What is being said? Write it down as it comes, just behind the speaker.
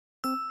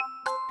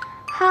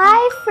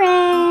Hi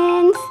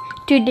friends!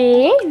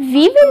 Today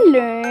we will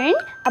learn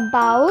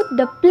about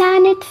the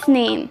planet's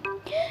name.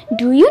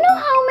 Do you know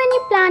how many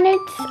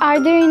planets are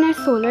there in our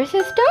solar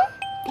system?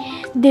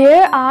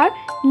 There are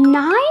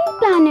 9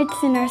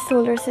 planets in our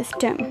solar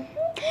system.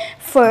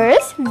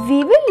 First,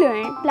 we will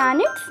learn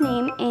planet's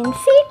name in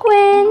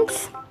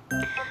sequence.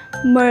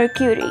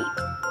 Mercury,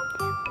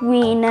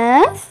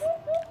 Venus,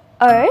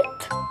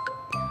 Earth,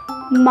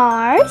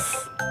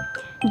 Mars,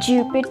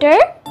 Jupiter,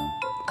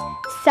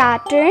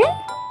 Saturn,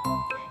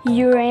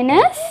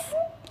 Uranus,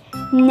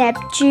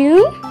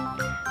 Neptune,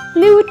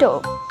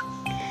 Pluto.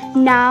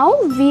 Now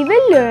we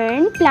will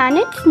learn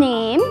planets'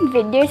 name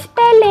with their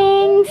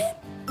spellings.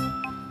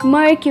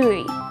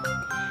 Mercury,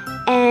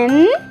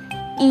 M-E-R-C-U-R-Y,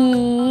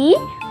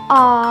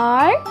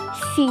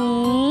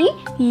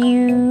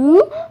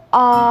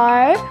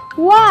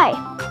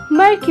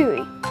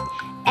 Mercury,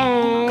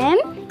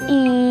 M-E-R-C-U-R-Y,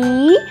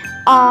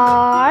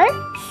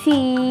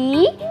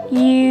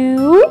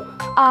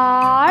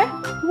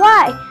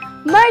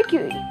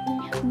 Mercury.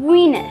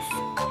 Venus,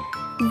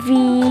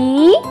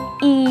 V-E-N-U-S,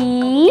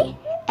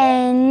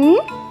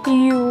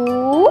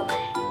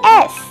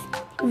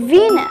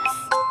 Venus,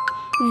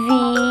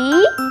 V-E-N-U-S,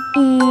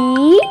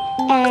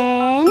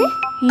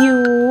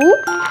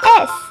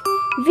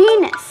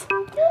 Venus.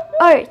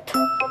 Earth,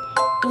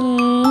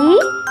 E-A-R-T-H,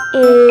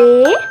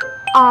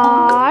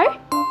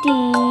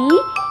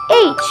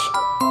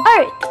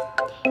 Earth,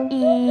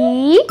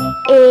 E-A-R-T-H,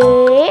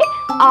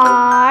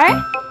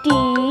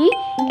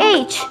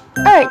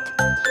 Earth.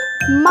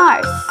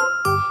 Mars,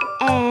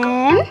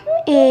 M-A-R-S,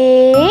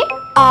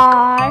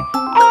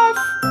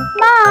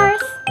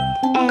 Mars,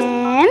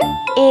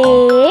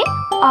 M-A-R-S,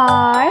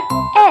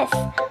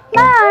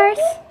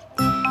 Mars.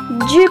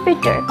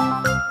 Jupiter,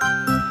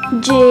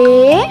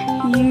 J-U-P-I-T-E-R,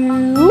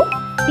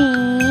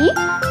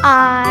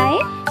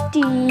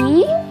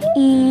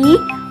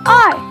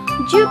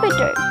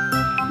 Jupiter,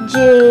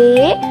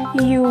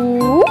 J-U-P-I-T-E-R,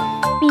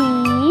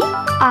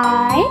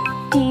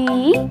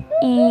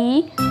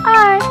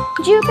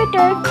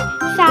 Jupiter.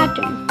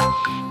 Saturn,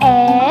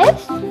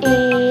 S-A-T-U-R-N,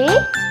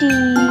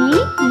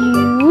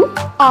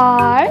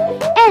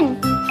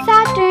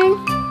 Saturn,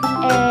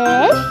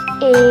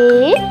 S-A-T-U-R-N,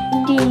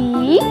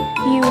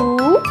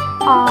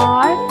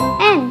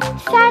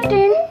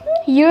 Saturn.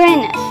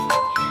 Uranus,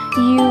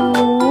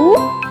 U-R-A-N-U-S,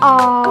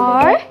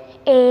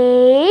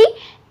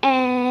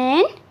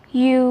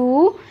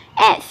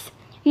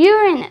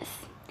 Uranus,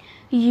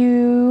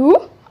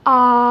 U-R-A-N-U-S,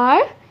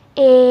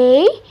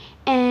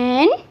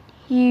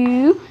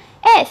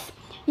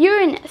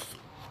 Uranus.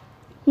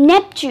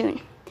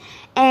 Neptune,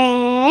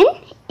 N-E-P-T-U-N-E,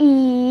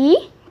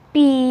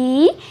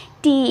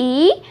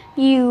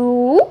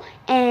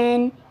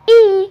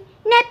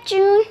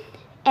 Neptune,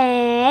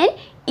 N-E-P-T-U-N-E,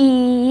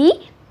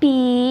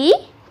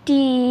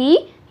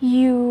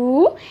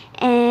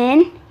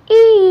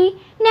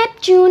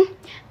 Neptune.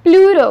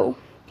 Pluto,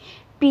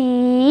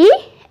 P-L-U-T-O,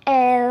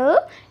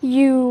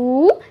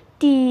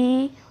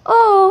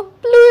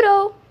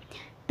 Pluto,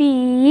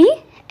 P-L-U-T-O,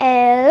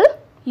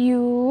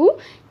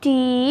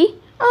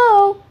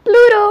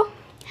 Pluto.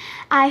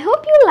 I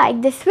hope you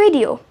like this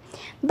video.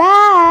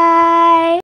 Bye.